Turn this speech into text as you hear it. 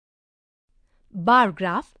bar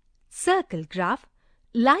graph, circle graph,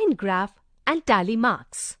 line graph, and tally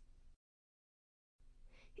marks.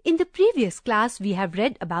 In the previous class, we have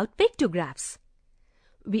read about pictographs.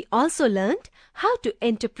 We also learned how to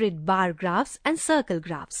interpret bar graphs and circle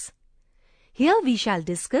graphs. Here we shall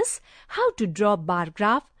discuss how to draw bar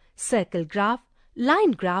graph, circle graph,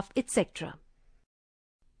 line graph, etc.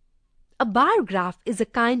 A bar graph is a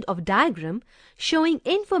kind of diagram showing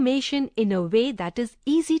information in a way that is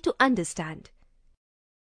easy to understand.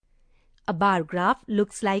 A bar graph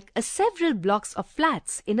looks like several blocks of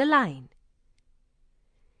flats in a line.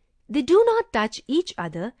 They do not touch each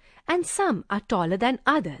other and some are taller than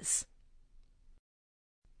others.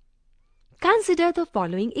 Consider the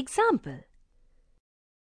following example.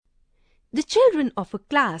 The children of a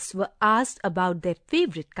class were asked about their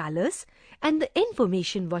favorite colors and the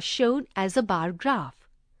information was shown as a bar graph.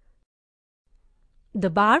 The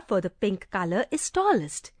bar for the pink color is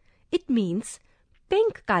tallest. It means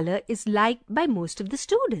pink color is liked by most of the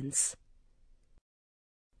students.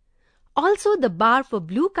 Also, the bar for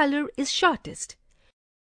blue color is shortest.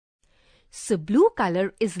 So, blue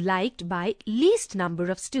color is liked by least number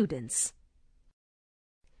of students.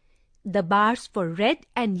 The bars for red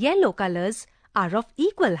and yellow colors are of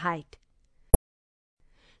equal height.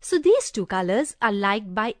 So, these two colors are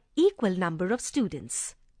liked by equal number of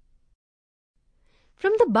students.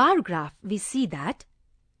 From the bar graph, we see that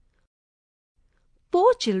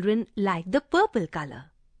 4 children like the purple color.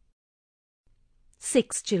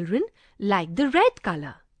 6 children like the red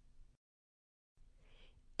color.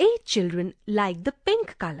 8 children like the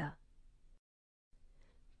pink color.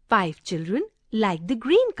 5 children like the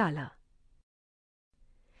green color.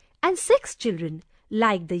 And 6 children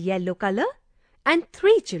like the yellow color and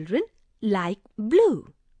 3 children like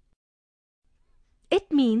blue.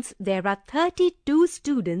 It means there are 32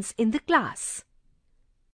 students in the class.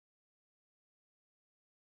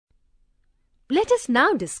 Let us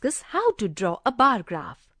now discuss how to draw a bar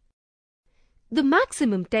graph. The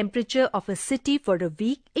maximum temperature of a city for a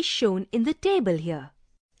week is shown in the table here.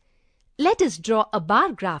 Let us draw a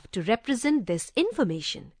bar graph to represent this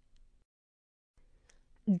information.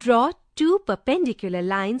 Draw 2 perpendicular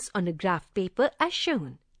lines on a graph paper as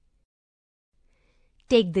shown.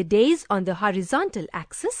 Take the days on the horizontal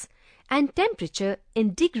axis and temperature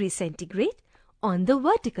in degrees centigrade on the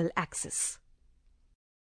vertical axis.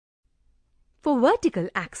 For vertical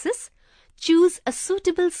axis, choose a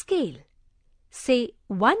suitable scale. Say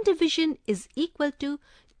 1 division is equal to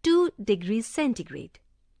 2 degrees centigrade.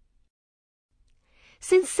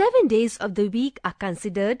 Since 7 days of the week are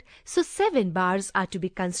considered, so 7 bars are to be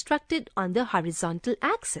constructed on the horizontal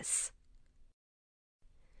axis.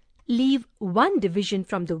 Leave 1 division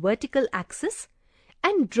from the vertical axis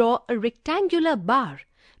and draw a rectangular bar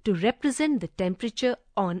to represent the temperature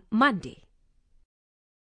on Monday.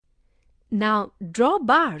 Now draw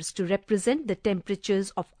bars to represent the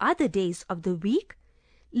temperatures of other days of the week,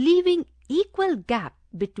 leaving equal gap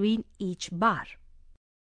between each bar.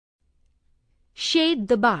 Shade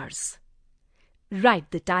the bars.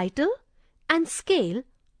 Write the title and scale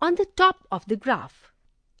on the top of the graph.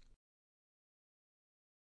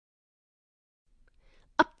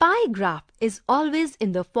 A pie graph is always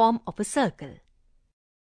in the form of a circle.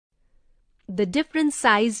 The different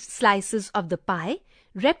sized slices of the pie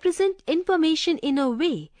represent information in a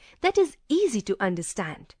way that is easy to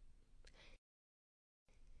understand.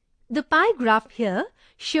 The pie graph here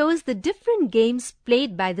shows the different games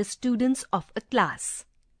played by the students of a class.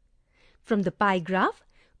 From the pie graph,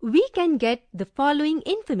 we can get the following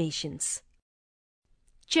informations.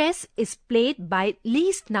 Chess is played by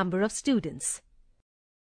least number of students.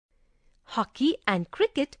 Hockey and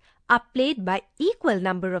cricket are played by equal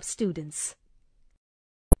number of students.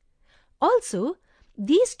 Also,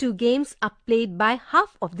 these 2 games are played by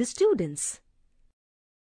half of the students.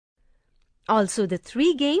 Also, the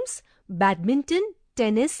 3 games, badminton,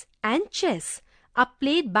 tennis and chess, are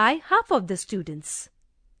played by half of the students.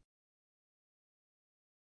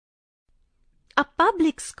 A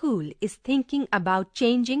public school is thinking about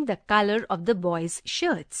changing the color of the boys'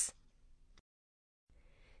 shirts.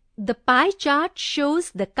 The pie chart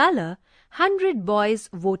shows the color 100 boys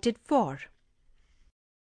voted for.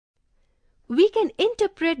 We can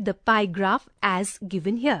interpret the pie graph as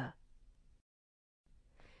given here.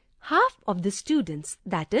 Half of the students,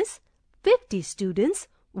 that is 50 students,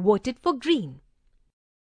 voted for green.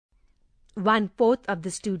 1/4 of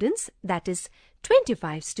the students, that is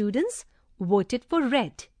 25 students, voted for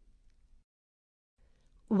red.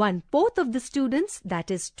 1/4 of the students,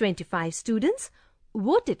 that is 25 students,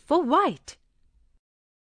 voted for white.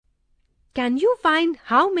 Can you find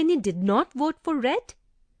how many did not vote for red?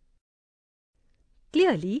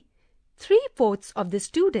 Clearly, 3/4 of the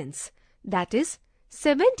students, that is,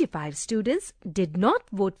 75 students, did not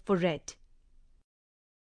vote for red.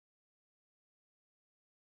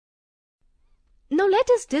 Now let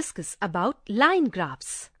us discuss about line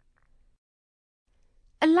graphs.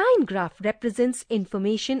 A line graph represents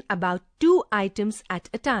information about two items at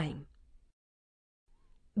a time.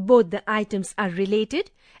 Both the items are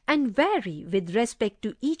related and vary with respect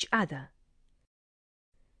to each other.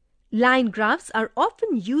 Line graphs are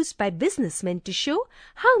often used by businessmen to show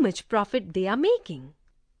how much profit they are making.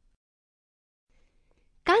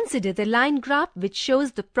 Consider the line graph which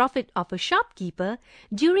shows the profit of a shopkeeper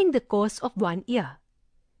during the course of 1 year.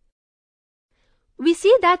 We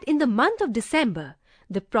see that in the month of December,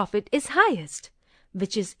 the profit is highest,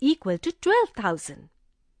 which is equal to 12,000.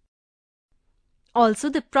 Also,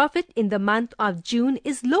 the profit in the month of June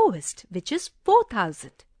is lowest, which is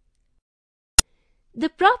 4,000. The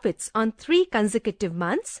profits on 3 consecutive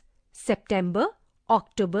months, September,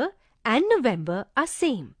 October and November, are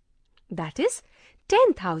same. That is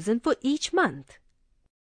 10,000 for each month.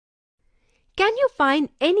 Can you find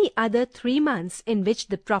any other 3 months in which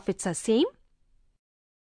the profits are same?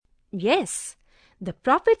 Yes, the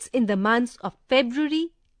profits in the months of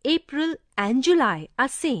February, April and July are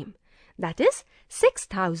same. That is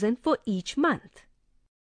 6,000 for each month.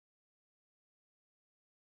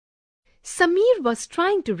 Samir was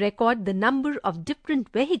trying to record the number of different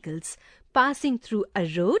vehicles passing through a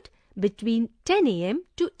road between 10 a.m.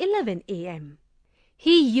 to 11 a.m.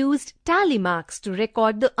 He used tally marks to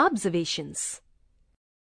record the observations.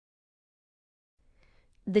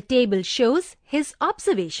 The table shows his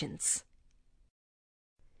observations.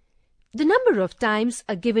 The number of times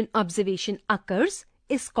a given observation occurs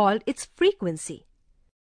is called its frequency.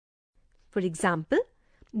 For example,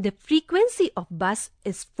 the frequency of bus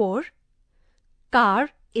is 4, car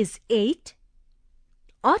is 8,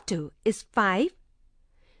 auto is 5,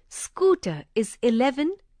 scooter is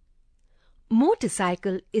 11,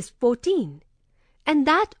 motorcycle is 14, and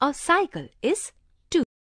that of cycle is